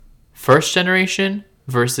first generation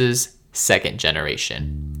versus second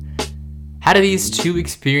generation. How do these two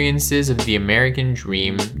experiences of the American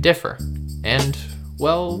dream differ? And,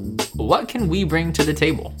 well, what can we bring to the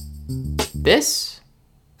table? This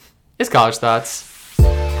is College Thoughts.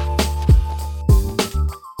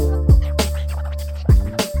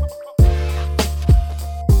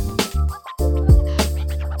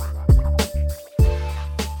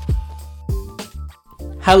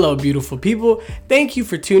 Hello, beautiful people. Thank you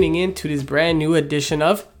for tuning in to this brand new edition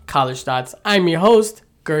of College Thoughts. I'm your host,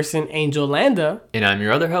 Gerson Angel Landa. And I'm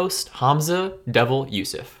your other host, Hamza Devil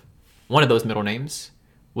Yusuf. One of those middle names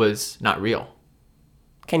was not real.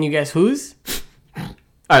 Can you guess whose? All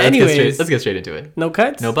right, Anyways, let's get straight into it. No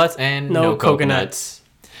cuts? No butts and No no coconuts.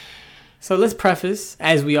 So let's preface,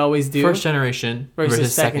 as we always do, First generation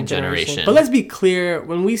versus second generation. But let's be clear,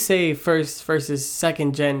 when we say first versus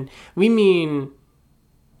second gen, we mean...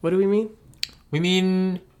 What do we mean? We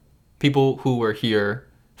mean people who were here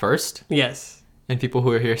first. Yes. And people who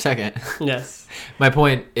were here second. Yes. My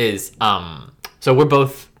point is, so we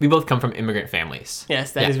both come from immigrant families.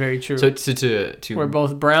 Yes, that is very true. So to we're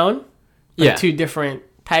both brown. Like two different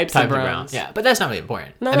types of browns. Yeah, but that's not really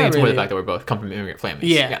important. No, I think it's more really. the fact that we both come from immigrant families.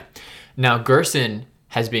 Yeah. Now Gerson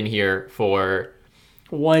has been here for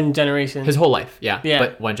one generation. His whole life. Yeah. Yeah.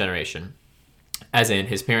 But one generation. As in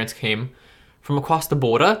his parents came from across the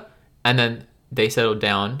border, and then they settled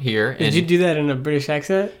down here. Did you do that in a British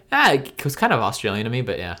accent? Yeah, it was kind of Australian to me,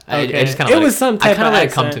 but yeah. Okay. I just kind of it was some type of let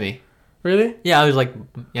accent. it come to me. Really? Yeah, I was like,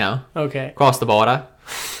 Okay. Across the border.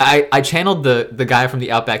 I channeled the guy from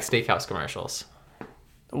the Outback Steakhouse commercials.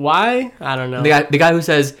 Why? I don't know. The guy who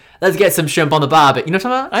says, "Let's get some shrimp on the barbie." You know what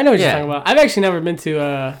I'm talking about? I know what you're talking about. I've actually never been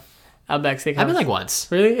to Outback Steakhouse. I've been like once.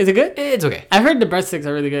 Really? Is it good? It's okay. I've heard the breadsticks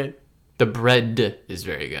are really good. The bread is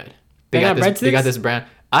very good. They got this brown.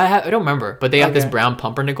 I don't remember, but they got this Okay. brown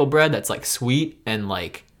pumpernickel bread that's like sweet and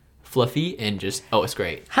like fluffy and just it's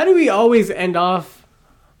great. How do we always end off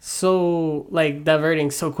so like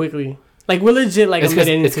diverting so quickly? Like we're legit like It's a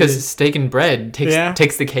minute into because this. steak and bread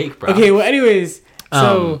takes the cake, bro. Okay, well anyways,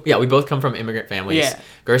 so yeah, we both come from immigrant families. Yeah.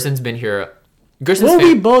 Gerson's been here.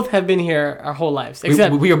 we both have been here our whole lives.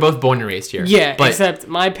 Except we were both born and raised here. Yeah, but, except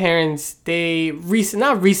my parents,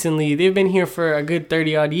 not recently, they've been here for a good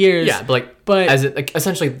 30 odd years. Yeah,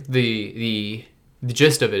 essentially the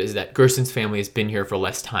gist of it is that Gerson's family has been here for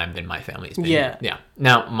less time than my family's been here. Yeah.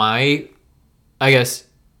 Now I guess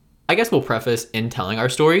we'll preface in telling our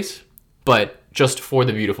stories, but just for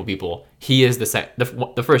the beautiful people, he is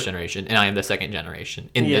the first generation, and I am the second generation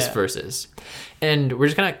in this versus. And we're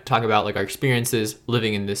just gonna talk about like our experiences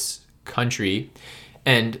living in this country,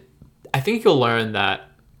 and I think you'll learn that,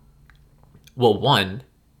 well, one,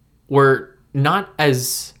 we're not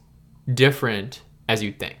as different as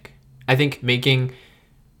you think. I think making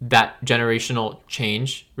that generational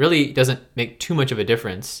change really doesn't make too much of a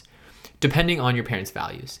difference, depending on your parents'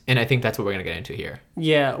 values. And I think that's what we're going to get into here.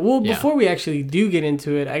 Yeah. Well, before we actually do get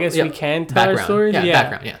into it, I guess we can tell background. our stories. Yeah,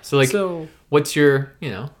 background. Yeah. So, what's your,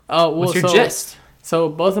 what's your gist? So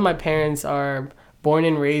both of my parents are born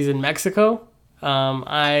and raised in Mexico.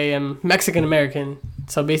 I am Mexican-American.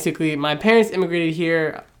 So basically, my parents immigrated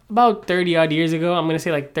here about 30 odd years ago. I'm going to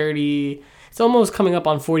say like 30. It's almost coming up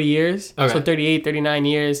on 40 years. Okay. So 38, 39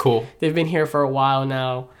 years. Cool. They've been here for a while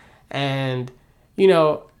now. And,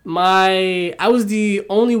 I was the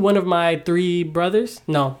only one of my three brothers.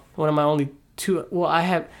 No, one of my only two. Well, I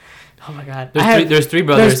have... Oh my God. There's three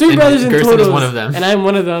brothers. There's three brothers in Gerson total. is one of them. And I'm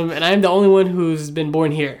one of them. And I'm the only one who's been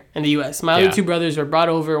born here in the U.S. My other two brothers were brought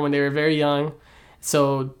over when they were very young.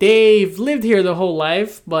 So they've lived here their whole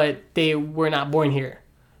life, but they were not born here.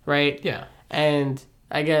 Right? Yeah. And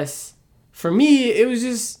I guess for me, it was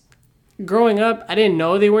just growing up, I didn't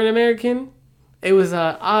know they weren't American. It was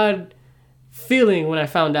an odd feeling when I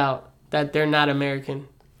found out that they're not American.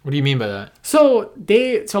 What do you mean by that? So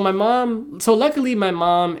luckily my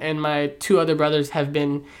mom and my two other brothers have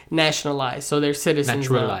been nationalized, so they're citizens.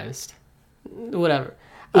 Naturalized. Now. Whatever.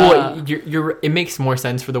 Well, it makes more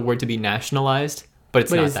sense for the word to be nationalized, but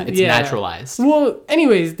it's not that. It's naturalized. Well,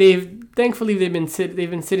 anyways, thankfully they've been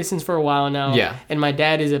citizens for a while now. Yeah. And my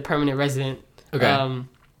dad is a permanent resident. Okay.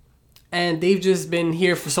 And they've just been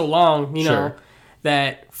here for so long, know,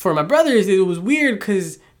 that for my brothers it was weird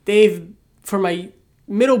because for my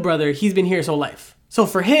middle brother, he's been here his whole life. So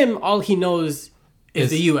for him, all he knows is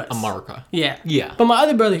the U.S. America. Yeah. Yeah. But my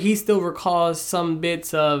other brother, he still recalls some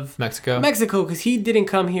bits of Mexico, because he didn't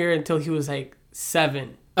come here until he was like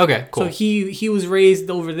 7. Okay, cool. So he was raised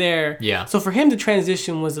over there. Yeah. So for him, the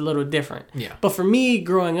transition was a little different. Yeah. But for me,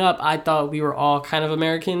 growing up, I thought we were all kind of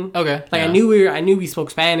American. Okay. Like yeah. I knew we spoke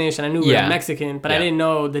Spanish and I knew we were Mexican, but I didn't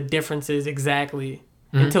know the differences exactly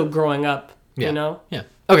until growing up. Yeah. You know. Yeah.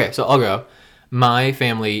 Okay, so I'll go. My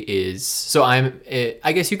family is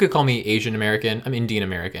I guess you could call me Asian American. I'm Indian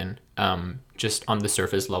American. Just on the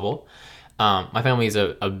surface level. My family is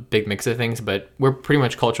a big mix of things, but we're pretty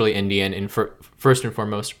much culturally Indian. And first and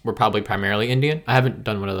foremost, we're probably primarily Indian. I haven't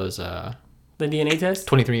done one of those the DNA test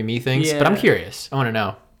 23andMe things, but I'm curious. I want to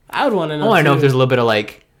know. I would want to know. I want to know if there's a little bit of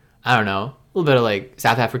like, I don't know, a little bit of like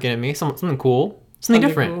South African in me, something cool, something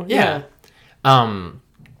different. Cool. Yeah.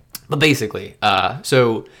 But basically,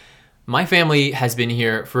 so my family has been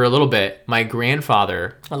here for a little bit. My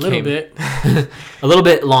grandfather a little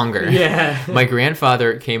bit longer. Yeah. My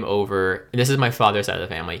grandfather came over. This is my father's side of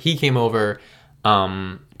the family. He came over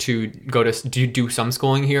to go to do some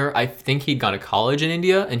schooling here. I think he'd gone to college in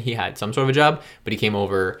India and he had some sort of a job, but he came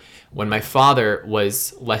over when my father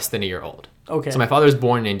was less than a year old. Okay. So my father was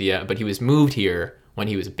born in India, but he was moved here when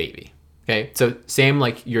he was a baby. Okay. So same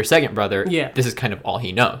like your second brother. Yeah. This is kind of all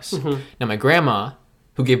he knows. Mm-hmm. Now my grandma,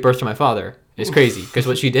 who gave birth to my father, is crazy because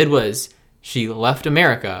what she did was she left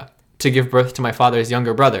America to give birth to my father's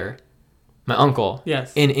younger brother, my uncle,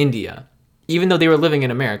 in India, even though they were living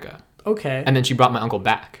in America. Okay. And then she brought my uncle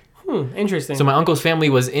back. Interesting. So my uncle's family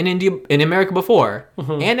was in America before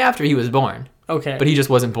and after he was born. Okay. But he just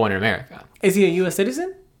wasn't born in America. Is he a U.S.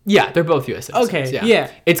 citizen? Yeah, they're both U.S. citizens. Okay.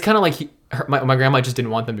 Yeah. It's kind of like my grandma just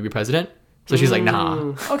didn't want them to be president. So she's like,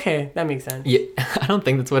 nah. Okay, that makes sense. Yeah, I don't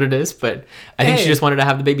think that's what it is, but I think she just wanted to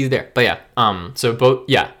have the babies there. But yeah, so both,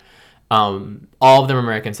 all of them are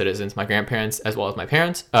American citizens. My grandparents, as well as my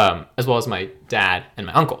parents, as well as my dad and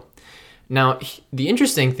my uncle. Now, the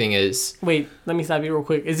interesting thing is... Wait, let me stop you real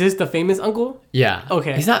quick. Is this the famous uncle? Yeah.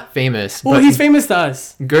 Okay. He's not famous. Well, he's famous to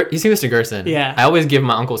us. He's famous to Gerson. Yeah. I always give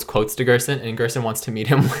my uncle's quotes to Gerson, and Gerson wants to meet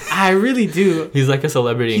him. I really do. He's like a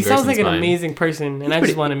celebrity in Gerson's mind. He sounds like an amazing person, and I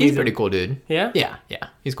just want to meet him. He's pretty cool, dude. Yeah? Yeah.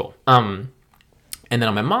 He's cool. And then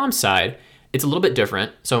on my mom's side, it's a little bit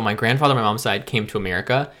different. So my grandfather on my mom's side came to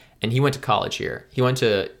America, and he went to college here. He went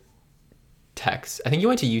to Tex. I think he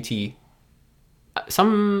went to UT...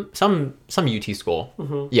 some UT school.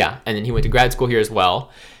 Mm-hmm. Yeah, and then he went to grad school here as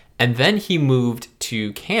well. And then he moved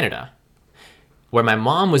to Canada, where my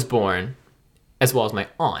mom was born, as well as my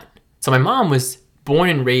aunt. So my mom was born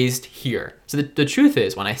and raised here. So the truth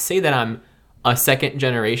is, when I say that I'm a second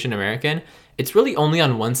generation American, it's really only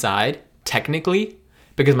on one side, technically,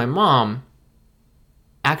 because my mom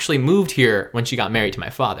actually moved here when she got married to my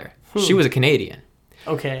father. She was a Canadian.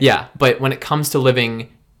 Okay. Yeah, but when it comes to living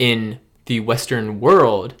in the Western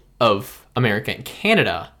world of America and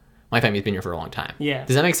Canada, my family's been here for a long time. Yeah.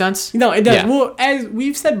 Does that make sense? No, it does. Yeah. Well, as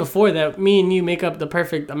we've said before, that me and you make up the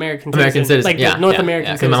perfect American citizen. Like the North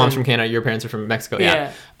American citizen. Because my mom's from Canada, your parents are from Mexico.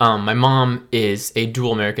 Yeah. My mom is a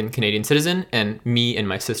dual American Canadian citizen, and me and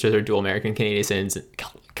my sisters are dual American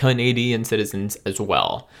Canadian citizens as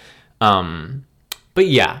well. But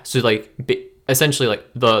yeah, so like essentially like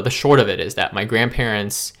the short of it is that my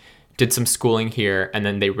grandparents did some schooling here, and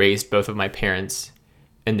then they raised both of my parents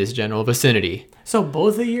in this general vicinity. So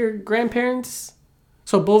both of your grandparents,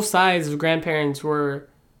 so both sides of grandparents were,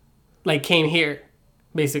 like, came here,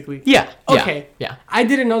 basically. Yeah. Okay. Yeah. I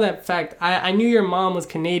didn't know that fact. I knew your mom was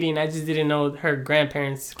Canadian. I just didn't know her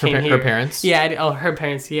grandparents came here. Her parents? Yeah. Her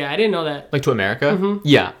parents. Yeah, I didn't know that. Like to America? Mm-hmm.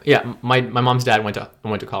 Yeah. Yeah. My mom's dad went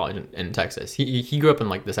to college in Texas. He grew up in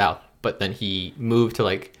like the South, but then he moved to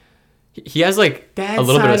like. He has like a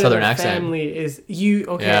little bit of a Southern accent. Family is you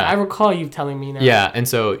okay? Yeah. I recall you telling me now. Yeah, and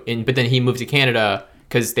so but then he moved to Canada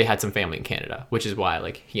because they had some family in Canada, which is why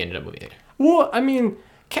like he ended up moving there. Well, I mean,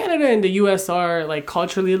 Canada and the U.S. are like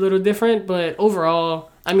culturally a little different, but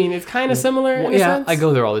overall, I mean, it's kind of similar. In a sense. I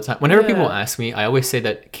go there all the time. Whenever people ask me, I always say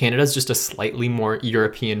that Canada's just a slightly more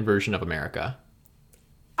European version of America.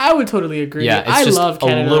 I would totally agree. Yeah, I love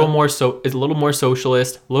Canada. It's a little more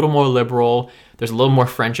socialist, a little more liberal. There's a little more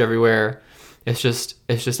French everywhere. It's just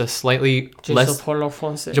a slightly less. Je parle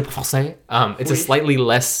français. It's a slightly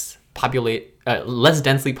less less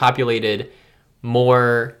densely populated,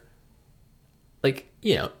 more like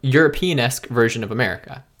European-esque version of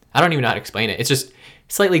America. I don't even know how to explain it. It's just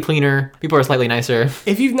slightly cleaner. People are slightly nicer.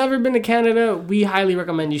 If you've never been to Canada, we highly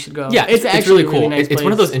recommend you should go. Yeah, it's actually really cool. Nice it's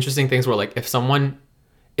one of those interesting things where like if someone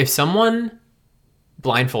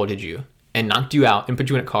blindfolded you and knocked you out and put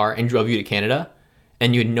you in a car and drove you to Canada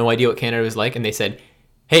and you had no idea what Canada was like and they said,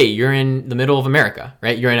 hey, you're in the middle of America,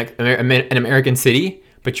 right? You're in an American city,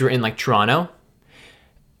 but you're in like Toronto.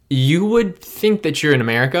 You would think that you're in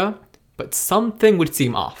America, but something would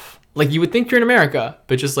seem off. Like, you would think you're in America,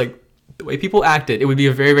 but just like the way people acted, it would be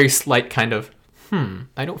a very, very slight kind of,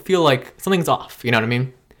 I don't feel like something's off. You know what I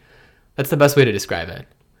mean? That's the best way to describe it.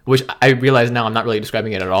 Which I realize now I'm not really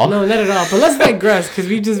describing it at all. No, not at all. But let's digress, because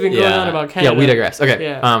we've just been going on about Canada. Yeah, we digress. Okay.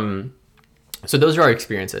 Yeah. So those are our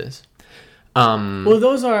experiences. Well,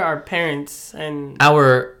 those are our parents and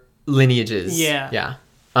our lineages. Yeah. Yeah.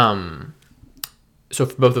 So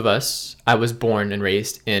for both of us, I was born and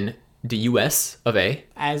raised in the U.S. of A.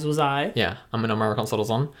 As was I. Yeah, I'm an American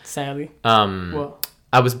citizen. Sadly. Well,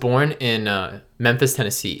 I was born in Memphis,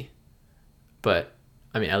 Tennessee, but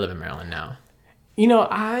I mean I live in Maryland now. You know,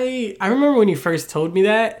 I remember when you first told me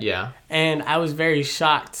that. Yeah. And I was very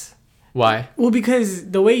shocked. Why? Well,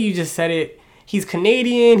 because the way you just said it, he's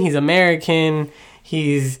Canadian, he's American,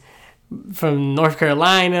 he's from North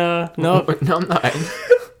Carolina. No, no, I'm not.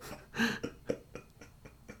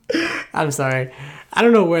 I'm sorry. I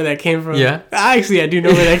don't know where that came from. Yeah. Actually, I do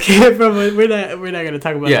know where that came from, but we're not going to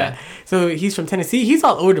talk about that. So he's from Tennessee. He's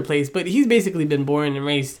all over the place, but he's basically been born and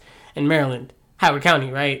raised in Maryland. Howard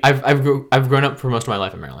County, right? I've grown up for most of my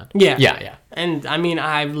life in Maryland. Yeah. Yeah. And I mean,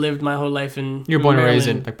 I've lived my whole life in You're born Maryland. and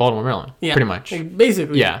raised in like Baltimore, Maryland. Yeah. Pretty much.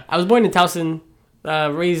 Basically. Yeah. I was born in Towson,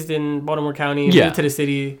 raised in Baltimore County, moved to the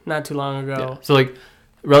city not too long ago. Yeah. So like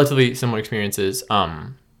relatively similar experiences,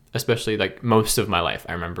 especially like most of my life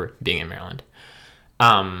I remember being in Maryland.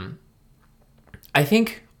 I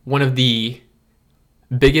think one of the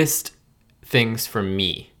biggest things for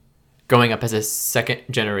me growing up as a second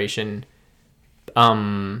generation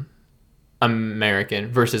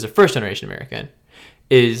American versus a first generation American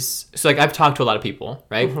is, so like I've talked to a lot of people,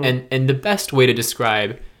 right? Mm-hmm. And the best way to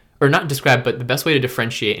describe, or not describe, but the best way to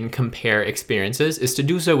differentiate and compare experiences is to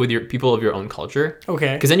do so with your people of your own culture.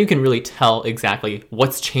 Okay. Because then you can really tell exactly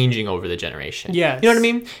what's changing over the generation. Yeah. You know what I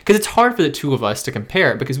mean? Because it's hard for the two of us to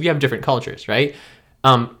compare because we have different cultures, right?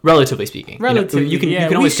 Relatively speaking. Relatively, you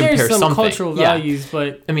can always we share compare some something. cultural values,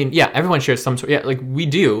 but I mean, yeah, everyone shares some sort. Yeah, like we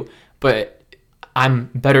do, but I'm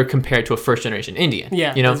better compared to a first generation Indian.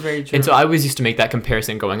 Yeah, you know, that's very true. And so I always used to make that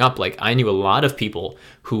comparison growing up. Like I knew a lot of people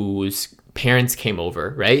whose parents came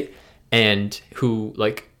over, right, and who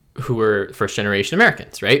were first generation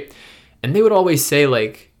Americans, right, and they would always say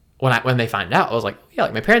like when they find out, I was like, yeah,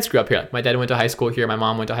 like my parents grew up here. Like my dad went to high school here, my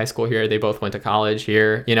mom went to high school here. They both went to college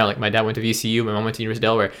here. You know, like my dad went to VCU, my mom went to University of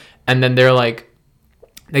Delaware, and then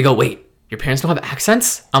they go, wait, your parents don't have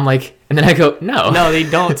accents? I'm like, and then I go, no, they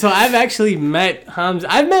don't. So I've actually met Hamza.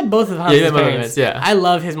 I've met both of Hamza's parents. Yeah, I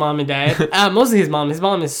love his mom and dad. Mostly his mom. His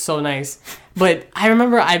mom is so nice. But I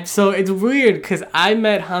remember so it's weird because I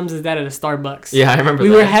met Hamza's dad at a Starbucks. Yeah, I remember. We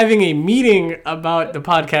were having a meeting about the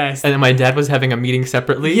podcast, and then my dad was having a meeting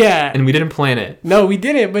separately. Yeah, and we didn't plan it. No, we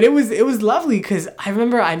didn't. But it was lovely because I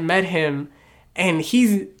remember I met him, and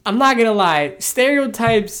I'm not gonna lie,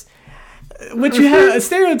 stereotypes. What you have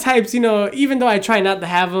stereotypes, you know, even though I try not to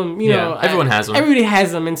have them, you know, everyone has them. Everybody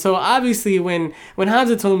has them, and so obviously when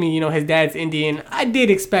Hamza told me, you know, his dad's Indian, I did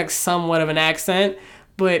expect somewhat of an accent,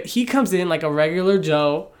 but he comes in like a regular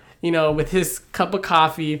Joe, you know, with his cup of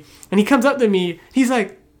coffee, and he comes up to me, he's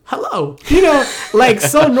like, "Hello," you know, like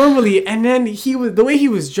so normally, and then the way he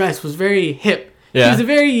was dressed was very hip. Yeah,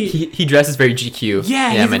 he dresses very GQ.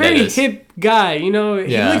 Yeah, he's a very hip guy, you know.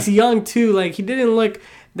 He looks young too, like he didn't look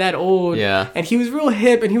that old. Yeah. And he was real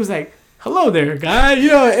hip, and he was like, "Hello there, guy," you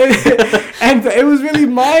know. And it was really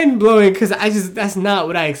mind blowing because that's not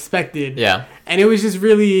what I expected. Yeah. And it was just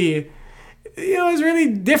really, you know, it was really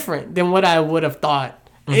different than what I would have thought.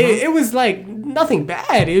 Mm-hmm. It was like nothing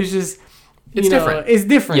bad. It was just, it's different. It's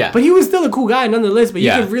different. Yeah. But he was still a cool guy nonetheless. But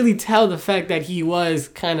you could really tell the fact that he was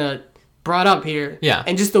kind of brought up here. Yeah.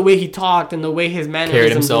 And just the way he talked and the way his mannerisms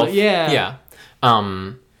carried himself. Yeah.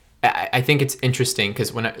 I think it's interesting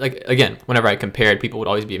because whenever I compared, people would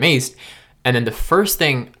always be amazed. And then the first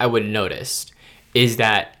thing I would notice is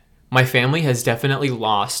that my family has definitely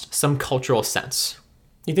lost some cultural sense.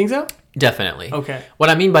 You think so? Definitely. Okay.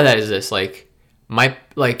 What I mean by that is this,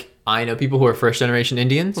 I know people who are first generation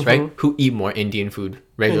Indians, mm-hmm. right? Who eat more Indian food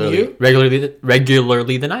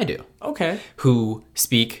regularly than I do. Okay. Who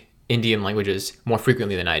speak Indian languages more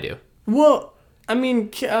frequently than I do. Well, I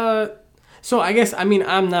mean, so I guess, I mean,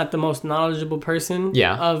 I'm not the most knowledgeable person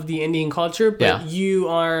of the Indian culture, but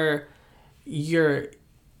you're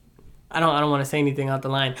I don't want to say anything out the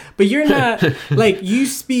line, but you're not like you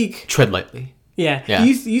speak. Tread lightly. Yeah.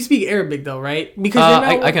 You speak Arabic though, right? Because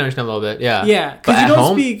I can understand a little bit. Yeah. Yeah. But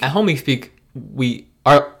at home we speak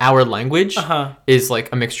our language is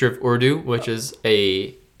like a mixture of Urdu, which is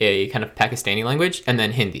a a kind of Pakistani language, and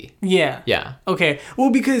then Hindi. Yeah. Yeah. Okay. Well,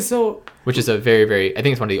 because which is a very, very, I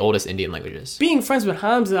think it's one of the oldest Indian languages. Being friends with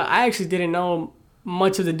Hamza, I actually didn't know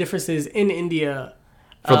much of the differences in India.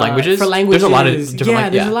 For languages? For languages. There's a lot of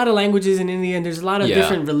different there's a lot of languages in India, and there's a lot of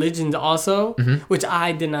different religions also, Mm-hmm. which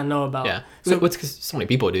I did not know about. Yeah. So It's because so many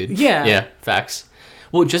people, dude. Yeah. Yeah, facts.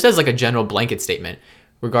 Well, just as like a general blanket statement,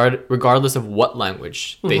 regardless of what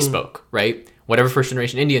language they spoke, right? Whatever first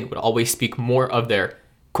generation Indian would always speak more of their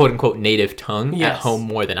quote unquote native tongue at home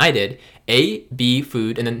more than I did. A, B,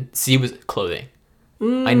 food, and then C was clothing.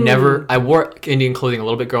 I wore Indian clothing a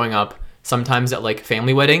little bit growing up, sometimes at like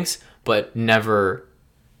family weddings, but never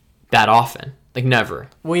that often. Like never.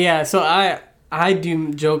 Well, yeah, so I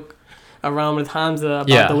do joke around with Hamza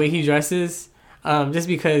about the way he dresses, just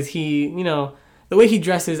because he, the way he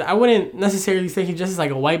dresses, I wouldn't necessarily say he dresses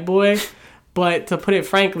like a white boy, but to put it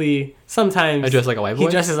frankly, sometimes I dress like a white boy. He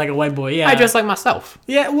dresses like a white boy. Yeah, I dress like myself.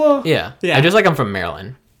 Yeah, well, yeah. I dress like I'm from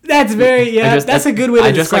Maryland. That's very that's a good way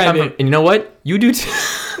to describe it. And you know what? You do too.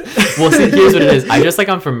 Well, see, here's what it is. I dress like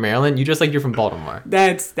I'm from Maryland. You dress like you're from Baltimore.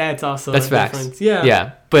 That's also that's a facts. Difference. Yeah.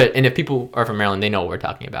 Yeah. But if people are from Maryland, they know what we're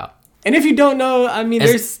talking about. And if you don't know, I mean,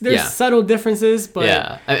 there's subtle differences, but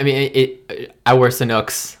yeah. I mean, I wear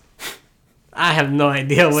Sanooks. I have no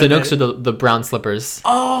idea what Sanooks are the brown slippers.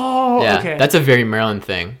 Oh, yeah, okay. That's a very Maryland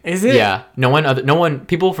thing. Is it? Yeah. No one.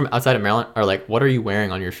 People from outside of Maryland are like, "What are you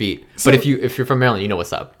wearing on your feet?" So, but if you're from Maryland, you know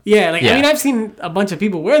what's up. Yeah, I mean, I've seen a bunch of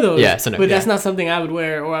people wear those. Yeah, Sanooks, but that's not something I would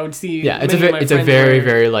wear or I would see. Yeah, it's a very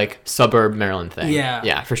very like suburb Maryland thing.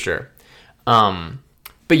 Yeah, for sure.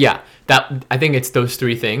 But yeah, that I think it's those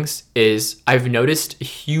three things. Is I've noticed a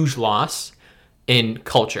huge loss in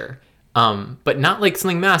culture, but not like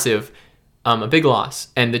something massive. A big loss.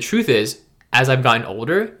 And the truth is, as I've gotten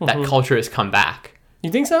older, that culture has come back. You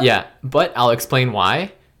think so? Yeah, but I'll explain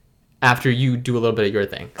why after you do a little bit of your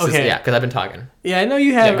thing. Okay. Yeah, because I've been talking. Yeah, I know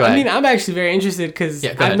you have. Yeah, I mean, I'm actually very interested because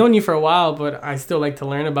I've known you for a while, but I still like to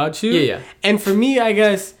learn about you. Yeah. And for me, I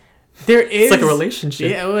guess there is... It's like a relationship.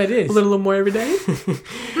 Yeah, well, it is. A little more every day.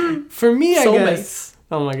 For me, I guess...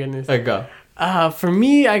 Oh, my goodness. There you go. For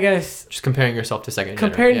me, I guess... Just comparing yourself to second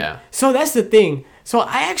generation. Yeah. So that's the thing. So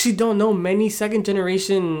I actually don't know many second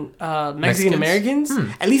generation Mexican Americans,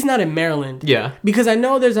 at least not in Maryland. Yeah. Because I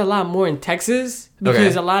know there's a lot more in Texas,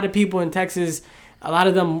 because a lot of people in Texas, a lot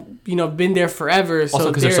of them, been there forever. Also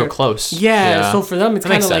because they're so close. Yeah, so for them it's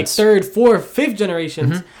kind of like third, fourth, fifth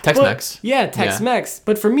generations. Mm-hmm. Tex-Mex. Yeah, Tex-Mex. Yeah.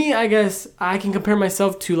 But for me, I guess I can compare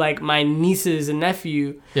myself to like my nieces and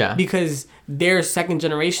nephew. Yeah. Because they're second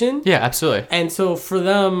generation. Yeah, absolutely. And so for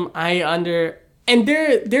them, and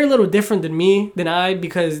they're a little different than I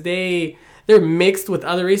because they're mixed with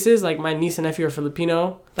other races. Like my niece and nephew are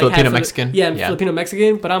Filipino. Filipino Mexican? Yeah, Filipino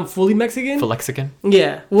Mexican, but I'm fully Mexican. Philexican?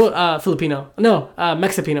 Yeah. Well, Filipino. No,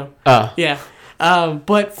 Mexipino. Yeah.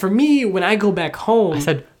 But for me, when I go back home... I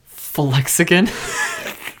said Philexican?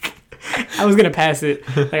 I was going to pass it.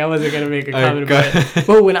 Like I wasn't going to make a comment about it.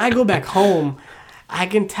 But when I go back home, I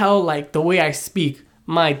can tell like the way I speak,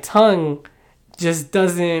 my tongue... just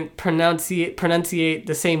doesn't pronunciate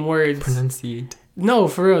the same words. Pronunciate. No,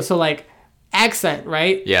 for real. So like accent,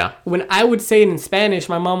 right? Yeah. When I would say it in Spanish,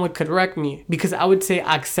 my mom would correct me because I would say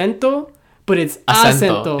accento, but it's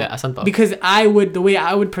acento. Yeah, acento. Because the way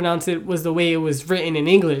I would pronounce it was the way it was written in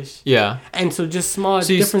English. Yeah. And so just small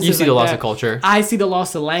differences. You see the loss of culture. I see the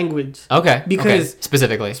loss of language. Okay. Because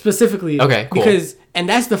specifically. Okay. Cool. And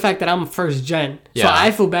that's the fact that I'm first gen. Yeah. So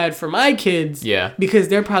I feel bad for my kids. Yeah. Because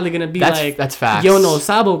they're probably going to be that's facts. Yo no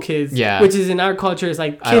sabo kids. Yeah. Which is in our culture is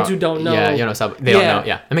like kids who don't know. Yeah, yo no sabo. They don't know.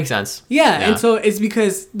 Yeah. That makes sense. Yeah. And so it's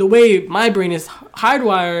because the way my brain is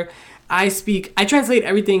hardwired, I translate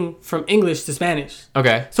everything from English to Spanish.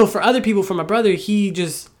 Okay. So for other people, for my brother, he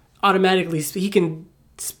just automatically, he can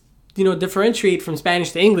differentiate from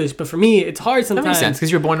Spanish to English, but for me, it's hard sometimes. That makes sense, because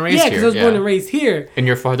you're born and raised here. Yeah, because I was born and raised here. And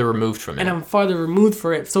you're farther removed from it. And I'm farther removed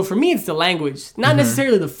for it. So for me, it's the language. Not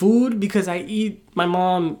necessarily the food, because I eat a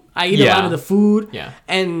lot of the food. Yeah.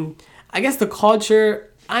 And I guess the culture,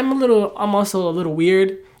 I'm also a little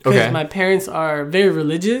weird, because my parents are very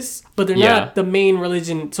religious, but they're not the main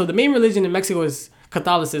religion. So the main religion in Mexico is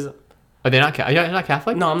Catholicism. Are they not? You're not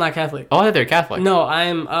Catholic? No, I'm not Catholic. Oh, I thought they're Catholic. No,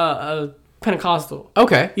 I'm Pentecostal.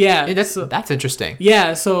 Okay. Yeah. That's interesting.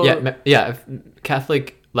 Yeah. So. Yeah.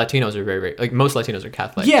 Catholic Latinos are very, very, like most Latinos are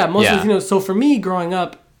Catholic. Yeah, most Latinos. So for me, growing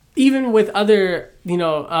up, even with other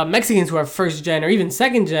Mexicans who are first gen or even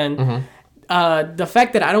second gen, the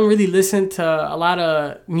fact that I don't really listen to a lot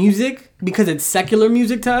of music because it's secular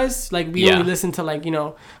music to us. Like we only listen to like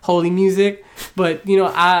holy music. But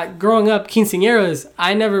growing up, quinceañeras,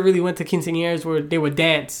 I never really went to quinceañeras where they would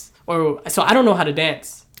dance, so I don't know how to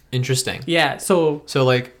dance. Interesting. Yeah. So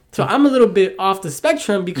like. So I'm a little bit off the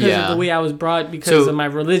spectrum because of the way I was brought because of my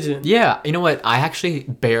religion. Yeah, you know what? I actually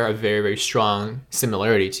bear a very, very strong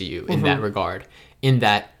similarity to you in that regard. In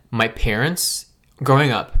that my parents,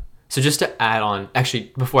 growing up, so just to add on,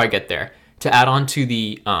 actually, before I get there, to add on to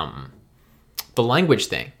the language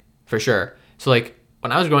thing, for sure. So like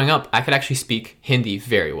when I was growing up, I could actually speak Hindi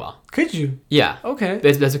very well. Could you? Yeah. Okay.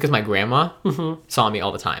 That's because my grandma saw me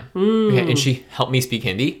all the time. Okay? And she helped me speak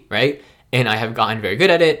Hindi, right? And I have gotten very good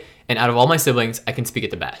at it. And out of all my siblings, I can speak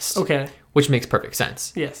it the best. Okay. Which makes perfect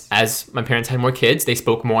sense. Yes. As my parents had more kids, they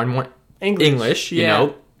spoke more and more English, you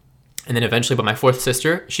know? And then eventually, but my fourth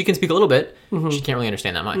sister, she can speak a little bit. She can't really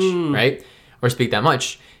understand that much, right? Or speak that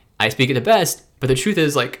much. I speak it the best. But the truth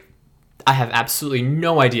is, like, I have absolutely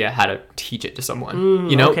no idea how to teach it to someone,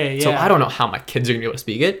 you know? Okay, yeah. So I don't know how my kids are going to be able to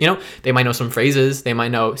speak it, you know? They might know some phrases. They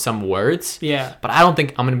might know some words. Yeah. But I don't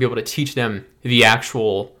think I'm going to be able to teach them the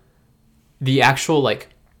actual like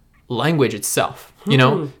language itself, you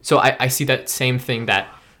know? So I see that same thing, that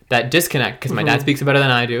disconnect, because my dad speaks it better than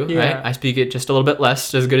I do, right? I speak it just a little bit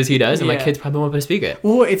less as good as he does, and my kids probably won't be able to speak it.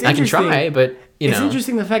 Well, it's interesting. I can try, but it's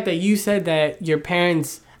interesting the fact that you said that your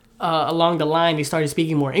parents along the line they started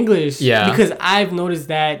speaking more English. Yeah. Because I've noticed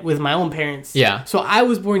that with my own parents. Yeah. So I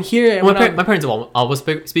was born here, and my parents always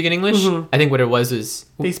speak in English. I think what it was is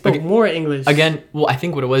they spoke more English. Again, well, I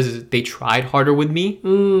think what it was is they tried harder with me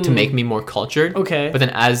to make me more cultured. Okay. But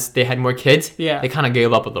then as they had more kids, they kind of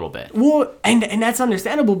gave up a little bit. Well, and that's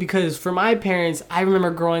understandable because for my parents, I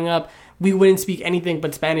remember growing up, we wouldn't speak anything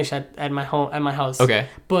but Spanish at my house. Okay.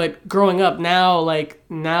 But growing up now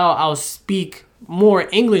I'll speak more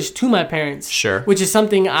English to my parents. Sure. Which is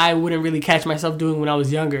something I wouldn't really catch myself doing when I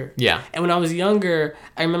was younger. Yeah. And when I was younger,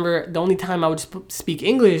 I remember the only time I would speak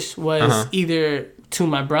English was either to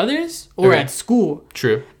my brothers or at school.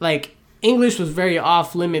 True. Like, English was very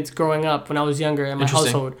off limits growing up when I was younger in my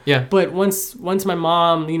household. Yeah. But once my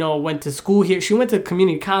mom, went to school here, she went to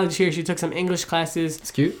community college here. She took some English classes.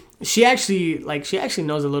 It's cute. She actually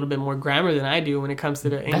knows a little bit more grammar than I do when it comes to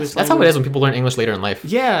the English. That's how it is when people learn English later in life.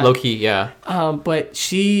 Yeah. Low key, yeah. But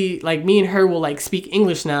she, me and her will speak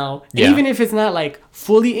English now. And Yeah. even if it's not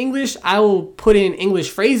fully English, I will put in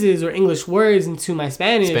English phrases or English words into my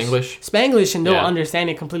Spanglish, and they'll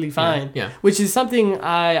understand it completely fine. Yeah. Which is something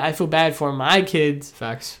I feel bad for my kids.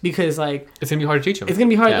 Facts. Because it's gonna be hard to teach them. It's gonna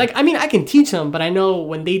be hard. Yeah. I can teach them, but I know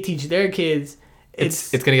when they teach their kids,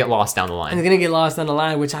 it's gonna get lost down the line. It's gonna get lost down the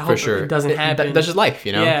line, which I hope it doesn't happen. That's just life,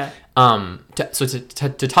 you know. Yeah. So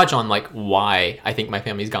to touch on why I think my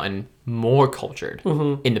family's gotten more cultured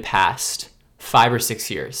in the past 5 or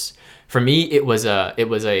 6 years. For me, it was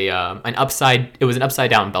an upside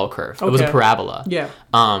down bell curve. Okay. It was a parabola. Yeah.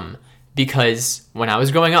 Because when I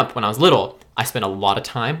was growing up, when I was little, I spent a lot of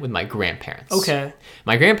time with my grandparents. Okay.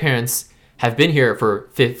 My grandparents have been here for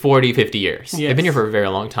 40, 50 years. Yes. They've been here for a very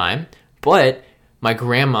long time, but my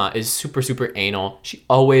grandma is super, super anal. She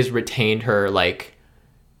always retained her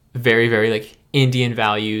very, very Indian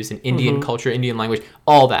values and Indian culture, Indian language,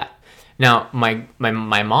 all that. Now, my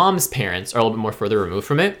mom's parents are a little bit more further removed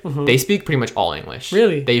from it. They speak pretty much all English.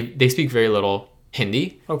 Really? They speak very little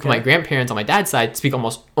Hindi. Okay. My grandparents on my dad's side speak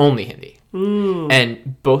almost only Hindi.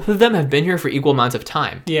 And both of them have been here for equal amounts of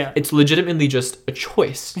time. Yeah. It's legitimately just a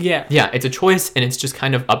choice. Yeah. Yeah, it's a choice, and it's just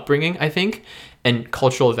kind of upbringing, I think, and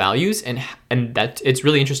cultural values, and that it's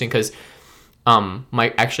really interesting because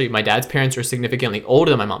my dad's parents are significantly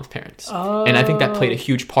older than my mom's parents. Oh. And I think that played a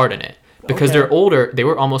huge part in it. Because they're older, they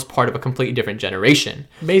were almost part of a completely different generation.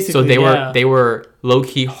 Basically, so they were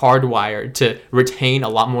low-key hardwired to retain a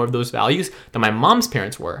lot more of those values than my mom's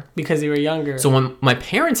parents were. Because they were younger. So when my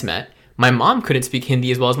parents met, my mom couldn't speak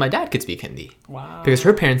Hindi as well as my dad could speak Hindi. Wow. Because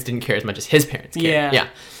her parents didn't care as much as his parents cared. Yeah. Yeah.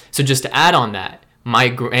 So just to add on that, my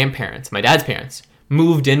grandparents, my dad's parents,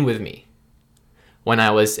 moved in with me when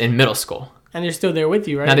I was in middle school. And they're still there with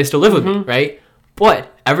you, right? Now they still live with me, right?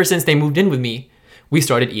 But ever since they moved in with me, we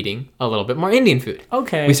started eating a little bit more Indian food.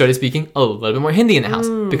 Okay. We started speaking a little bit more Hindi in the house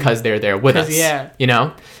because they're there with us. Yeah. You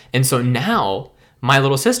know? And so now my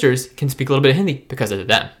little sisters can speak a little bit of Hindi because of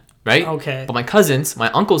them, right? Okay. But my cousins, my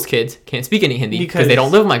uncle's kids, can't speak any Hindi because they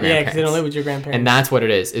don't live with my grandparents. Yeah, because they don't live with your grandparents. And that's what it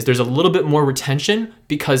is there's a little bit more retention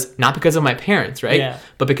not because of my parents, right? Yeah.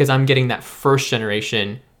 But because I'm getting that first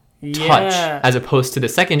generation touch as opposed to the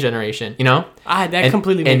second generation, you know? That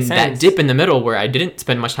completely makes sense. And that dip in the middle where I didn't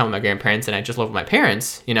spend much time with my grandparents and I just lived with my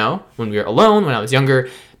parents, you know? When we were alone, when I was younger,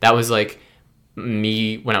 that was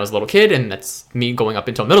me when I was a little kid, and that's me going up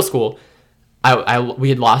until middle school. we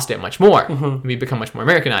had lost it much more. We've become much more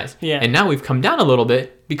Americanized. Yeah. And now we've come down a little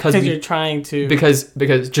bit because you're trying to because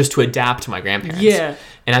just to adapt to my grandparents. Yeah.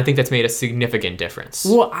 And I think that's made a significant difference.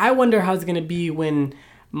 Well, I wonder how it's gonna be when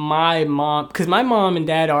my mom, because my mom and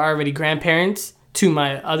dad are already grandparents to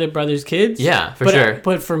my other brother's kids. Yeah, for sure.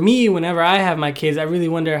 But for me, whenever I have my kids, I really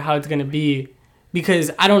wonder how it's gonna be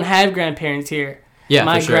because I don't have grandparents here. Yeah,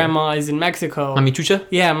 my for sure. grandma is in Mexico. Mami Chucha?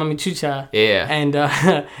 Yeah, Mami Chucha. Yeah. And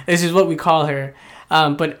this is what we call her.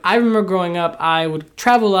 But I remember growing up, I would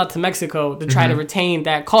travel a lot to Mexico to try to retain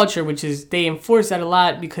that culture, which is they enforce that a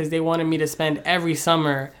lot because they wanted me to spend every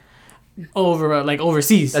summer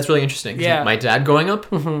overseas. That's really interesting. Yeah. My dad growing up,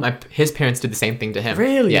 his parents did the same thing to him.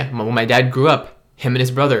 Really? Yeah. When my dad grew up, him and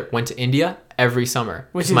his brother went to India every summer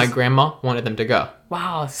because my grandma wanted them to go.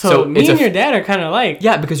 Wow. So me and your dad are kind of like...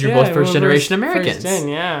 Yeah, because you're both first-generation Americans. First gen,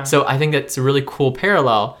 yeah. So I think that's a really cool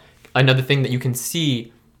parallel. Another thing that you can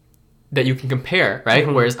see, that you can compare, right?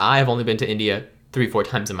 Whereas I have only been to India 3-4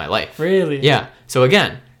 times in my life. Really? Yeah. So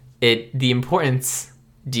again, the importance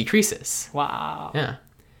decreases. Wow. Yeah.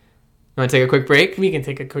 You want to take a quick break? We can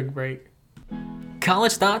take a quick break.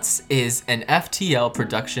 College Thoughts is an FTL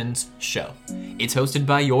Productions show. It's hosted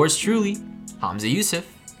by yours truly, Hamza Yusuf.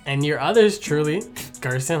 And your others truly,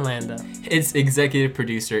 Gerson Landa. Its executive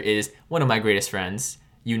producer is one of my greatest friends.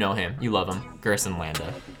 You know him, you love him, Gerson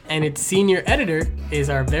Landa. And its senior editor is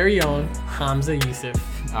our very own Hamza Yusuf.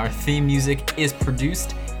 Our theme music is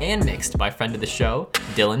produced and mixed by friend of the show,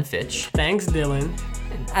 Dylan Fitch. Thanks, Dylan.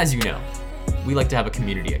 And as you know, we like to have a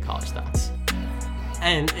community at College Thoughts.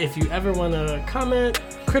 And if you ever want to comment,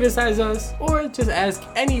 criticize us, or just ask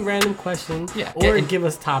any random question, or give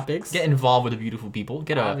us topics. Get involved with the beautiful people.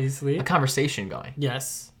 Get a conversation going.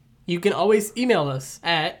 Yes. You can always email us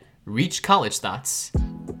at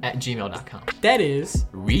reachcollegethoughts@gmail.com. That is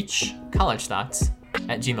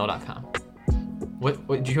reachcollegethoughts@gmail.com. What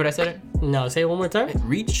did you hear what I said it? No, say it one more time.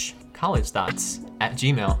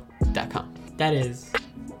 reachcollegethoughts@gmail.com. That is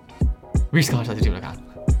reachcollegethoughts@gmail.com.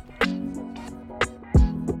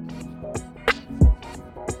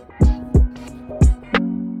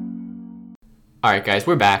 All right, guys,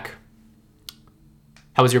 we're back.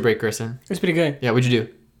 How was your break, Gerson? It was pretty good. Yeah, what'd you do?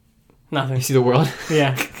 Nothing. You see the world?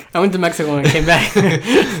 Yeah. I went to Mexico and came back.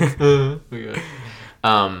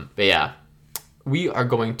 But yeah, we are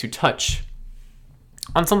going to touch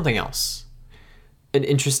on something else. An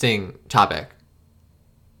interesting topic.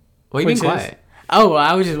 Why are you being quiet? Oh,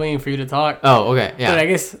 I was just waiting for you to talk. Oh, okay. Yeah. But I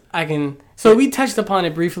guess I can... So we touched upon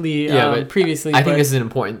it briefly previously. I think this is an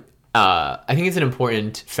important... I think it's an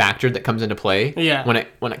important factor that comes into play when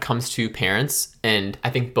it comes to parents, and I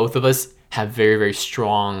think both of us have very, very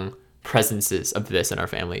strong presences of this in our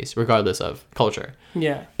families, regardless of culture.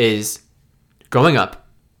 Yeah. Is growing up,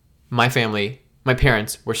 my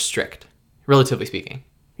parents were strict, relatively speaking.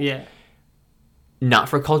 Yeah. Not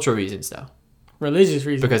for cultural reasons, though. Religious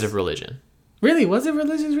reasons. Because of religion. Really? Was it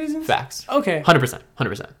religious reasons? Facts. Okay. 100%.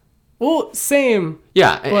 Well, same.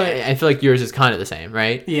 Yeah, but I feel like yours is kind of the same,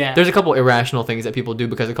 right? Yeah. There's a couple irrational things that people do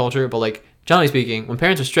because of culture, but like, generally speaking, when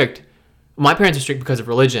parents are strict, my parents are strict because of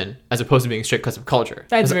religion as opposed to being strict because of culture.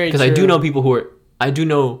 That's very true. Because I do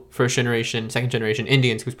know first generation, second generation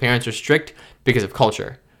Indians whose parents are strict because of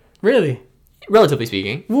culture. Really? Relatively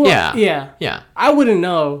speaking. Well, yeah. I wouldn't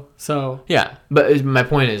know, so. Yeah, but my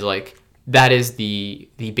point is like, that is the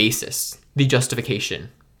basis, the justification,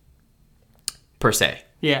 per se.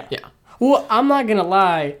 Yeah. Well, I'm not going to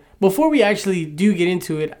lie. Before we actually do get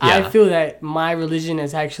into it, I feel that my religion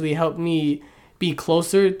has actually helped me be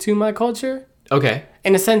closer to my culture. Okay.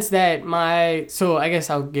 In the sense that so I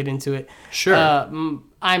guess I'll get into it. Sure. I'm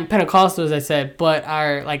Pentecostal, as I said, but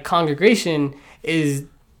our congregation is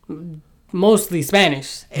mostly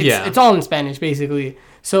Spanish. It's all in Spanish, basically.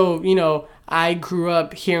 So, I grew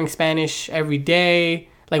up hearing Spanish every day.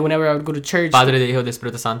 Like, whenever I would go to church. Padre de Hijo de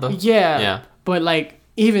Espíritu Santo? Yeah. But,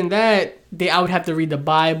 even that, I would have to read the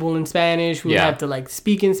Bible in Spanish. We would have to,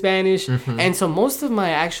 speak in Spanish. Mm-hmm. And so most of my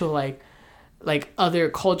actual, other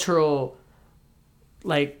cultural,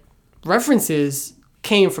 references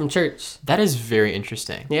came from church. That is very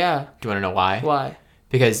interesting. Yeah. Do you want to know why? Why?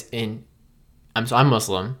 Because I'm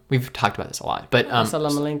Muslim. We've talked about this a lot. But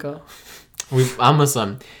Assalamu alaikum. I'm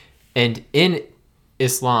Muslim. And in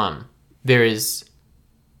Islam, there is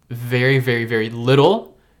very, very, very little...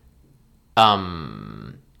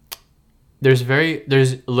 there's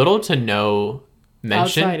little to no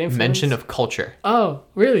mention of culture. Oh,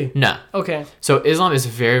 really? No. Okay. So Islam is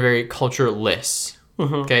very, very cultureless.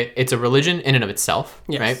 Mm-hmm. Okay, it's a religion in and of itself,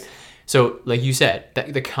 right? So, like you said,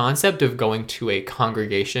 the concept of going to a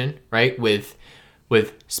congregation, right, with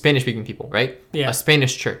with Spanish speaking people, right? Yeah. A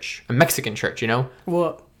Spanish church, a Mexican church, you know?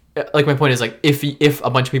 Well, Like my point is like if a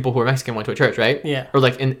bunch of people who are Mexican went to a church, right? Yeah. Or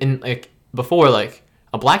like in like before like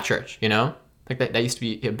a black church, you know? Like that used to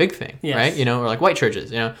be a big thing, Yes. right? You know, or like white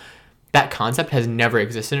churches, you know? That concept has never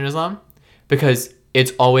existed in Islam because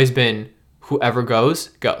it's always been whoever goes.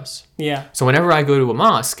 yeah. So whenever I go to a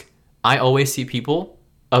mosque, I always see people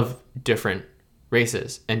of different races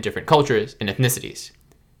and different cultures and ethnicities.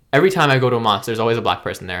 Every time I go to a mosque, there's always a black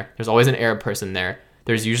person there. There's always an Arab person there.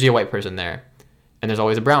 There's usually a white person there. And there's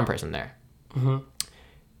always a brown person there. Mm-hmm.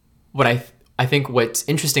 What I think what's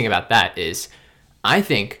interesting about that is I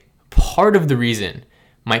think part of the reason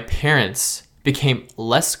my parents became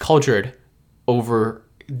less cultured over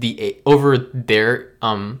their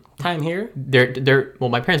Time here. their well,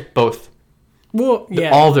 my parents both Well,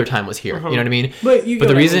 yeah. all of their time was here. You know what I mean? But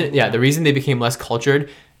the reason the reason they became less cultured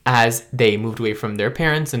as they moved away from their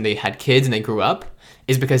parents and they had kids and they grew up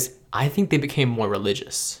is because I think they became more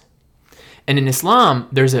religious. And in Islam,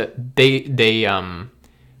 there's a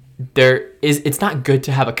it's not good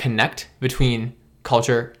to have a connect between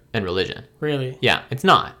culture and religion. Really? Yeah, it's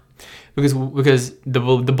not. Because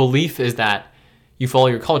the belief is that you follow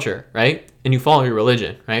your culture, right? And you follow your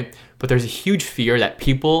religion, right? But there's a huge fear that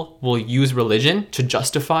people will use religion to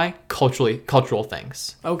justify cultural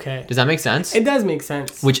things. Okay. Does that make sense? It does make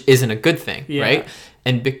sense. Which isn't a good thing, Yeah. right?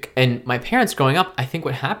 And my parents growing up, I think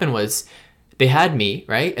what happened was they had me,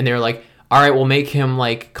 right? And they were like, all right, we'll make him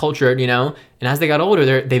like cultured, you know? And as they got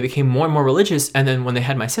older, they became more and more religious. And then when they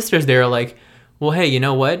had my sisters, they were like, well, hey, you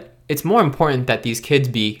know what? It's more important that these kids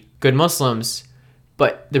be good Muslims,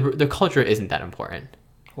 but the culture isn't that important.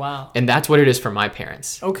 Wow. And that's what it is for my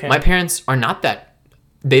parents. Okay. My parents are not that.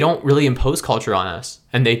 They don't really impose culture on us,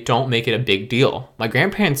 and they don't make it a big deal. My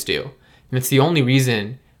grandparents do. And it's the only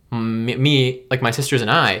reason me, like my sisters and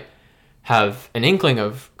I, have an inkling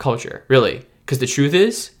of culture, really. Because the truth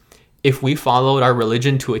is, if we followed our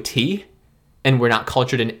religion to a T, and we're not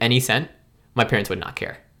cultured in any sense, my parents would not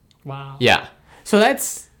care. Wow. Yeah. So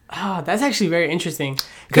that's actually very interesting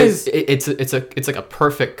Because it's like a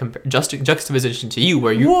perfect juxtaposition to you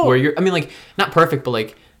where you're I mean like not perfect but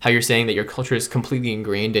like how you're saying that your culture is completely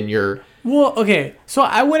ingrained in your well, okay, so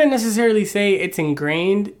I wouldn't necessarily say it's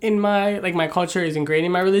ingrained in my culture is ingrained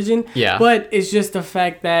in my religion. Yeah. But it's just the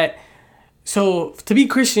fact that so to be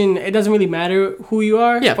Christian, it doesn't really matter who you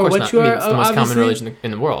are of or course what not. you I mean, are. it's the most common obviously. religion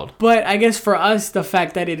in the world. But I guess for us, the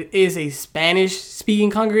fact that it is a Spanish-speaking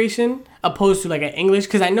congregation opposed to like an English,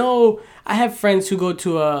 because I know I have friends who go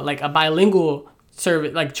to a bilingual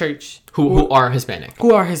service like church Who are Hispanic.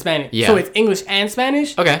 who are Hispanic. Yeah. So it's English and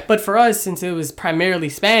Spanish. Okay. But for us, since it was primarily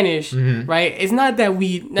Spanish, right? It's not that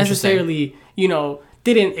we necessarily,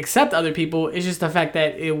 didn't accept other people. It's just the fact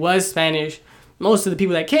that it was Spanish. Most of the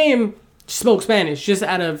people that came spoke Spanish just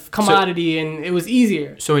out of commodity, and it was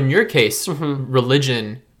easier. So in your case,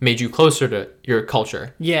 religion made you closer to your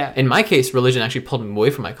culture. Yeah. In my case, religion actually pulled me away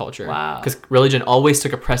from my culture. Wow. Because religion always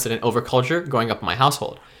took a precedent over culture growing up in my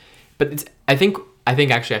household. But I think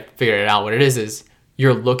actually I figured it out. What it is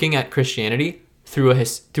you're looking at Christianity through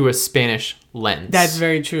a Spanish lens. That's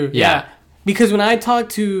very true. Yeah. Because when I talk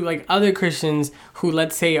to like other Christians who,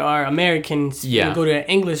 let's say, are Americans, and go to an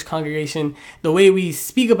English congregation, the way we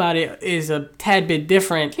speak about it is a tad bit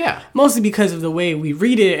different. Yeah. Mostly because of the way we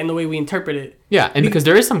read it and the way we interpret it. Yeah, and because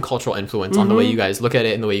there is some cultural influence on the way you guys look at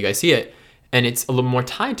it and the way you guys see it, and it's a little more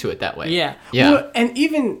tied to it that way. Yeah. Yeah. Well,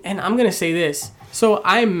 and I'm gonna say this. So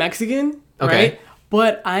I'm Mexican, Okay. right?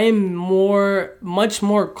 But I'm much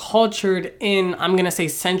more cultured in, I'm gonna say,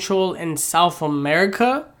 Central and South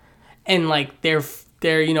America, and like their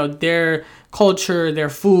culture, their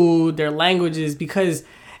food, their languages, because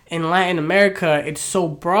in Latin America it's so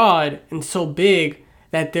broad and so big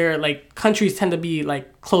that their like countries tend to be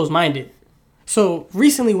like closed-minded. So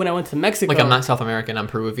recently when I went to Mexico, Like I'm not South American, I'm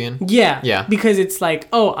Peruvian. yeah. Yeah. Because it's like,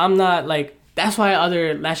 oh, I'm not like. That's why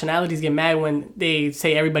other nationalities get mad when they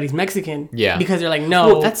say everybody's Mexican. Yeah. Because they're like, no.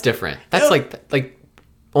 Well, that's different. That's like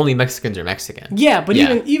only Mexicans are Mexican. Yeah, but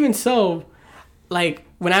even so, like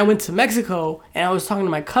when I went to Mexico and I was talking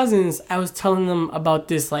to my cousins, I was telling them about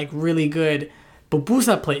this like really good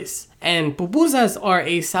pupusa place, and pupusas are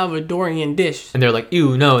a Salvadorian dish. And they're like,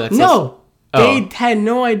 ew, no, that's No. Oh. They had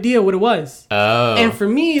no idea what it was. Oh. And for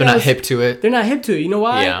me, they're not hip to it. They're not hip to it. You know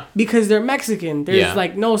why? Yeah. Because they're Mexican. There's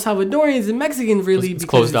like no Salvadorians and Mexicans really. It's because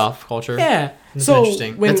closed off culture. Yeah. That's So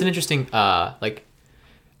interesting. That's an interesting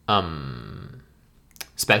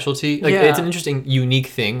specialty. Like Yeah. it's an interesting unique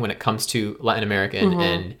thing when it comes to Latin American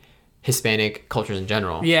and Hispanic cultures in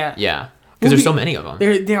general. Yeah. Yeah. Because there's so many of them.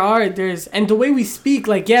 There's and the way we speak,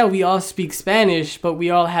 like, yeah, we all speak Spanish, but we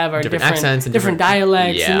all have our different accents and different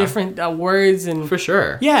dialects and different words and for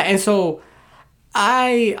sure. Yeah, and so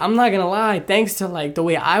I'm not gonna lie, thanks to like the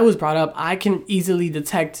way I was brought up, I can easily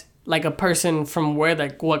detect like a person from where,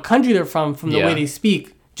 like, what country they're from the way they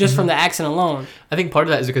speak, just from the accent alone. I think part of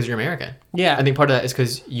that is because you're American. Yeah. I think part of that is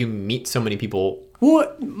because you meet so many people.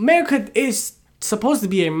 Well, America is supposed to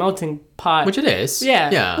be a melting pot. Which it is.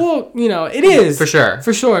 Yeah. Yeah. Well, you know, it is. For sure.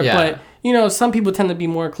 For sure. Yeah. But, you know, some people tend to be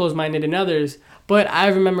more closed-minded than others. But I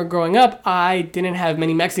remember growing up, I didn't have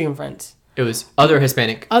many Mexican friends. It was other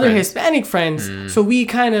Hispanic friends. So we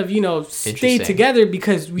kind of, you know, stayed together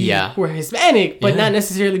because we were Hispanic, but not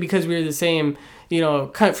necessarily because we were the same, you know,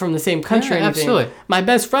 from the same country or anything. Absolutely. My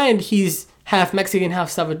best friend, he's half Mexican, half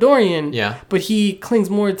Salvadorian. Yeah. But he clings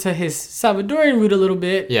more to his Salvadorian root a little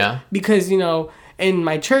bit. Yeah. Because, you know, in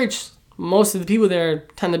my church, most of the people there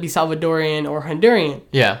tend to be Salvadorian or Honduran.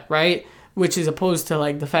 Yeah. Right? Which is opposed to,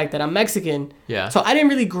 like, the fact that I'm Mexican. Yeah. So I didn't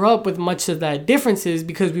really grow up with much of that differences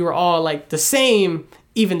because we were all, like, the same,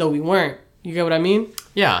 even though we weren't. You get what I mean?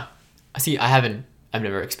 Yeah. See, I've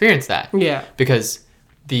never experienced that. Yeah. Because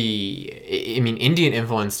Indian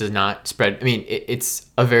influence does not spread. I mean, it's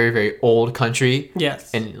a very, very old country.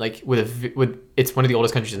 Yes. And, like, it's one of the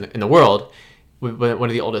oldest countries in the world. With one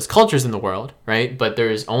of the oldest cultures in the world, right? But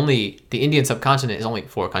there's only, the Indian subcontinent is only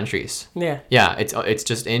 4 countries. Yeah. Yeah, it's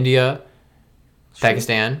just India,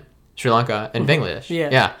 Pakistan, Sri Lanka, and Bangladesh. Yeah.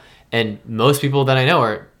 Yeah. And most people that I know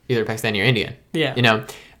are either Pakistani or Indian. Yeah. You know?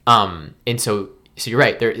 And so you're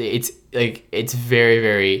right. It's very,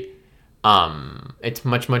 very, it's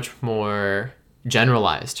much, much more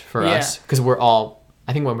generalized for us because we're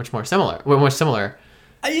much more similar. We're more similar.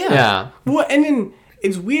 Yeah. Well, and then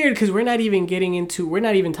it's weird because we're not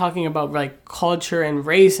even talking about like culture and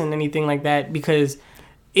race and anything like that because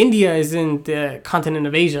India is in the continent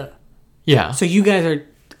of Asia. Yeah. So you guys are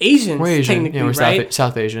Asians, we're Asian. technically, yeah, we're right?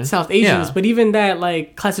 South Asian. South Asians. Yeah. But even that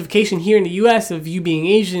like classification here in the U.S. of you being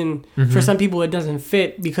Asian, for some people it doesn't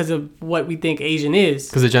fit because of what we think Asian is.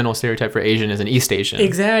 Because the general stereotype for Asian is an East Asian.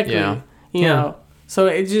 Exactly. Yeah. You know, so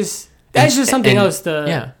that's just something else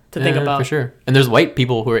to think about. For sure. And there's white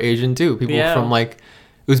people who are Asian too. People from like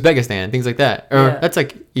Uzbekistan, things like that. Or that's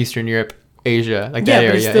like Eastern Europe, Asia, like that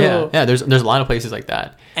area. Still, yeah. There's a lot of places like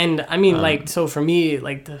that. And I mean, like, so for me,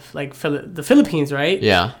 like the Philippines, right?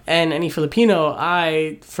 Yeah. And any Filipino,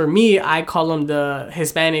 I call them the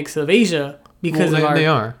Hispanics of Asia because they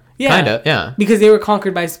are. Yeah. Kinda, yeah. Because they were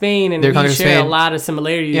conquered by Spain and we share a lot of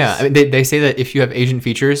similarities. Yeah. I mean, they say that if you have Asian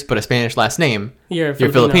features but a Spanish last name, you're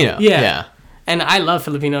Filipino. Yeah. And I love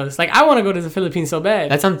Filipinos. Like, I want to go to the Philippines so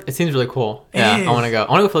bad. It seems really cool. Yeah. I want to go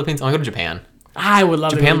to Philippines. I want to go to Japan. I would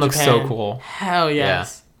love Japan. To go to Japan. Looks so cool. Hell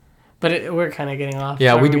yes. Yeah. But we're kind of getting off.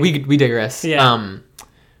 Yeah, we digress. Yeah.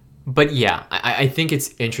 But yeah, I think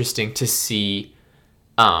it's interesting to see.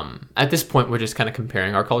 At this point, we're just kind of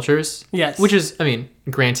comparing our cultures. Yes. Which is, I mean,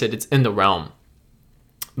 granted, it's in the realm.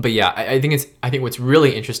 But yeah, I think what's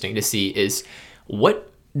really interesting to see is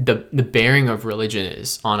what the bearing of religion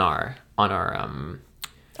is on our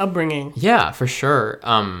upbringing. Yeah, for sure.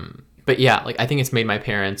 But yeah, like I think it's made my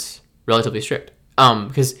parents relatively strict.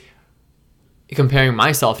 Because comparing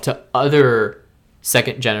myself to other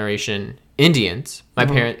second generation Indians, my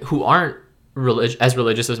parents who aren't as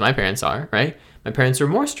religious as my parents are, right? My parents are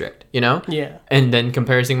more strict, you know? Yeah. And then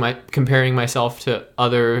comparing myself to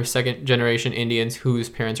other second generation Indians whose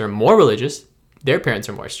parents are more religious, their parents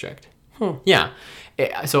are more strict. Yeah.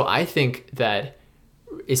 So I think that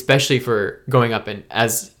especially for growing up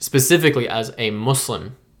specifically as a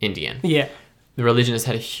Muslim Indian, the religion has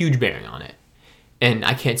had a huge bearing on it. And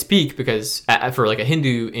I can't speak because for like a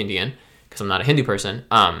Hindu Indian, because I'm not a Hindu person.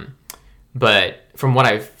 But from what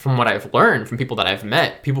I've learned from people that I've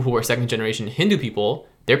met, people who are second generation Hindu people,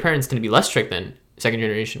 their parents tend to be less strict than second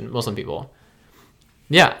generation Muslim people.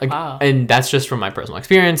 Yeah, wow. And that's just from my personal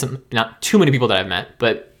experience. Not too many people that I've met,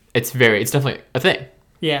 but it's definitely a thing.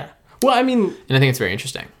 Yeah. Well, I mean, and I think it's very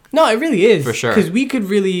interesting. No, it really is. For sure. Because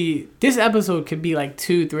this episode could be like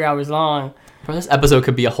 2-3 hours long. Bro, this episode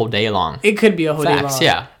could be a whole day long. It could be a whole day long.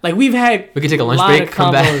 Yeah. Like we could take a lunch break,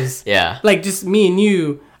 come back. Yeah. Like just me and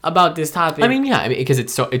you about this topic. I mean, yeah, because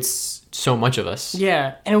it's so much of us.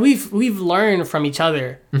 Yeah, and we've learned from each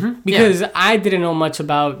other because I didn't know much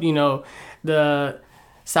about the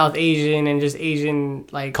South Asian and just Asian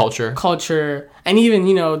like culture, and even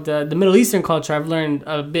the Middle Eastern culture. I've learned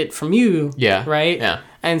a bit from you. Yeah. Right. Yeah.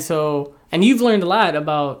 And you've learned a lot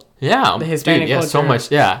about the Hispanic culture. So much.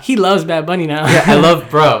 Yeah. He loves Bad Bunny now. Yeah, I love,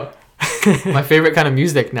 bro. My favorite kind of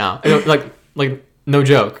music now. Like No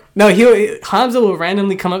joke. No, Hamza will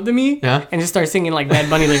randomly come up to me and just start singing like Bad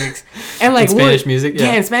Bunny lyrics. And like in Spanish music?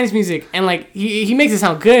 Yeah, in Spanish music. And like he makes it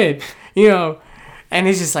sound good, you know. And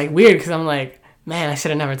it's just like weird because I'm like, man, I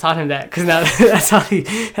should have never taught him that because now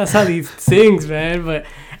that's how he sings, man. But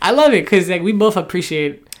I love it because like we both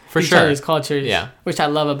appreciate each other's cultures, which I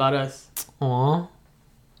love about us. Aww.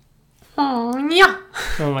 Oh yeah.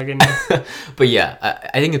 Oh my goodness. But yeah,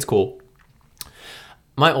 I think it's cool.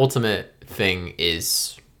 My ultimate thing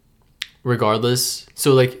is, regardless.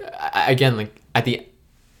 So like again, like at the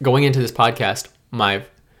going into this podcast, my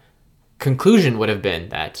conclusion would have been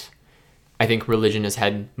that I think religion has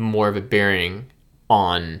had more of a bearing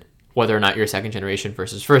on whether or not you're second generation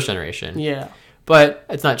versus first generation. Yeah. But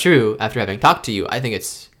it's not true. After having talked to you, I think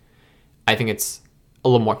it's a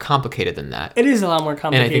little more complicated than that. It is a lot more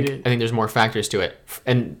complicated. And I think there's more factors to it.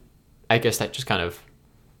 And I guess that just kind of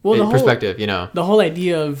perspective, you know. The whole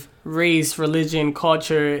idea of race, religion,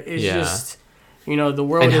 culture is just, you know, the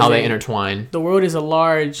world and how they intertwine. The world is a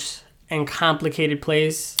large and complicated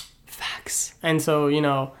place. Facts. And so, you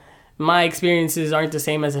know, my experiences aren't the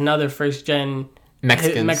same as another first gen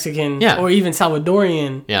Mexican or even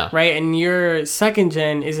Salvadorian. Yeah. Right? And your second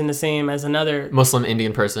gen isn't the same as another Muslim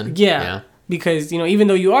Indian person. Yeah. Because, you know, even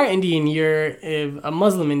though you are Indian, you're a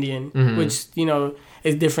Muslim Indian, which, you know,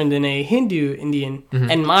 is different than a Hindu Indian.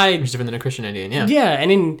 And which is different than a Christian Indian, yeah. Yeah,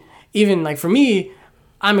 and then even like for me,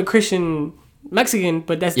 I'm a Christian Mexican,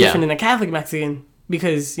 but that's different than a Catholic Mexican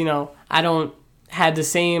because, you know, I don't have the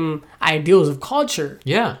same ideals of culture.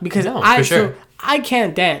 Yeah. Because I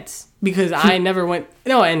can't dance because I never went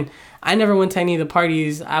I never went to any of the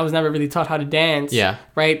parties. I was never really taught how to dance. Yeah.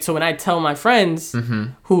 Right? So when I tell my friends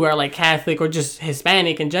who are like Catholic or just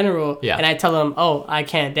Hispanic in general, and I tell them, oh, I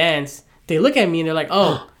can't dance, they look at me and they're like,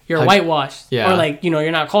 oh, you're whitewashed. Yeah. Or like, you know,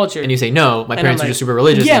 you're not cultured. And you say, no, my parents are just super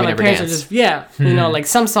religious and we never dance. Are just, you know, like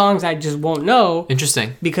some songs I just won't know.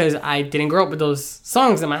 Interesting. Because I didn't grow up with those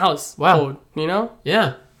songs in my house. Wow. You know?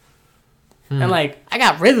 Yeah. And like, I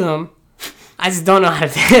got rhythm. I just don't know how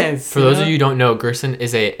to dance. For those of you who don't know, Gerson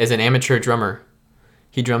is an amateur drummer.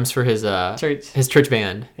 He drums for his church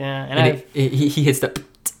band. Yeah, and he hits the.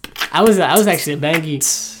 I was actually a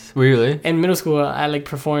bangy. Really? In middle school, I like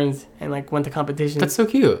performed and like went to competitions. That's so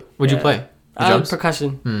cute. What'd you play? The drums?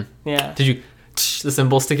 Percussion. Yeah. Did you the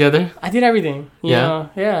cymbals together? I did everything. You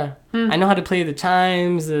know? Yeah. I know how to play the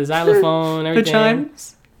chimes, the xylophone, everything. The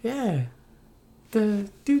chimes? Yeah. The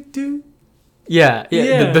doo-doo. Yeah.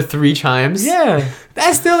 The three chimes. Yeah,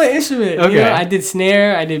 that's still an instrument. Okay, you know, I did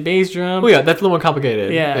snare, I did bass drum. Oh yeah, that's a little more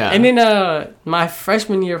complicated. Yeah. And then my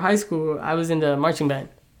freshman year of high school, I was in the marching band,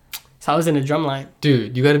 so I was in the drum line.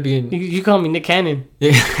 Dude, you gotta be in. You call me Nick Cannon.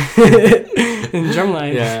 Yeah. In the drum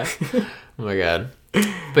line. Yeah. Oh my god.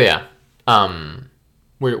 But yeah,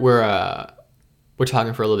 we're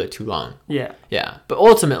talking for a little bit too long. Yeah. Yeah, but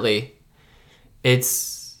ultimately,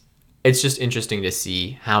 it's just interesting to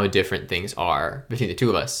see how different things are between the two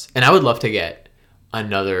of us. And I would love to get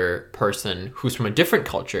another person who's from a different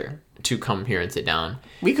culture to come here and sit down.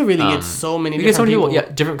 We could really get so many different people. Yeah,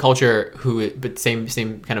 different culture but same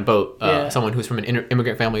kind of boat. Someone who's from an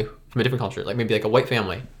immigrant family from a different culture, like maybe like a white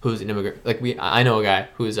family who's an immigrant. Like I know a guy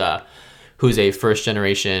who's a first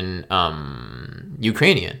generation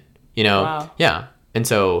Ukrainian. You know, wow. Yeah, and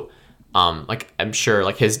so. Like I'm sure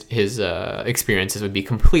like his experiences would be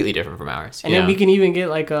completely different from ours. And then we can even get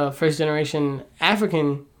like a first generation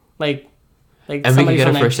African, like and we can get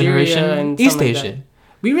a first generation and East Asian.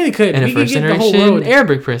 We really could. And we a first could get generation the whole world.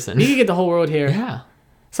 Arabic person. We could get the whole world here. Yeah.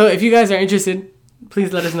 So if you guys are interested,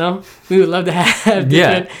 please let us know. We would love to have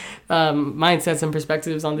different mindsets and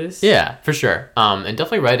perspectives on this. Yeah, for sure. And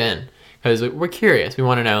definitely write in because we're curious. We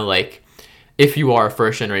want to know like if you are a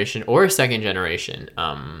first generation or a second generation,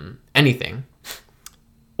 anything,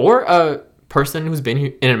 or a person who's been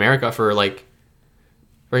here in America for like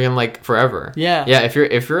forever. Yeah. Yeah. If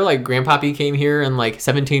you're like grandpappy came here in like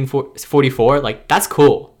 1744, like that's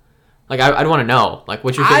cool. Like I'd want to know like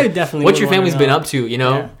what your family's been up to, you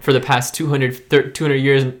know, for the past 200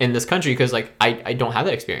 years in this country because like I don't have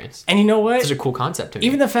that experience. And you know what? It's such a cool concept to me.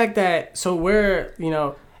 Even the fact that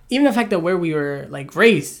where we were like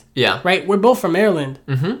raised, right, we're both from Maryland,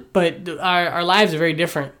 but our lives are very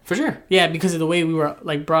different. For sure. Yeah, because of the way we were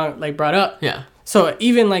like brought up. Yeah. So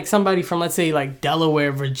even like somebody from, let's say, like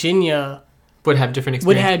Delaware, Virginia would have different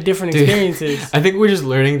experiences. I think we're just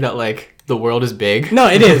learning that like the world is big. No,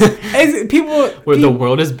 it is. The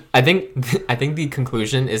world is. I think the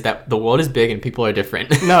conclusion is that the world is big and people are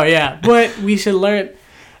different. No, yeah, but we should learn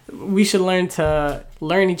to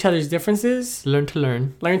learn each other's differences. Learn to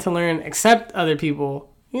learn. Accept other people.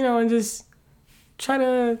 You know, and just try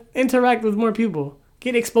to interact with more people.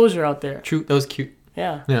 Get exposure out there. True. That was cute.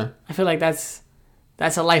 Yeah. Yeah. I feel like that's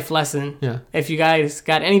a life lesson. Yeah. If you guys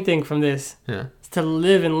got anything from this, it's to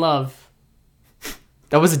live and love.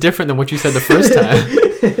 That was different than what you said the first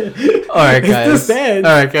time. All right, guys. All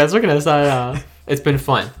right, guys. We're gonna sign off. It's been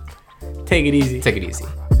fun. Take it easy. Take it easy.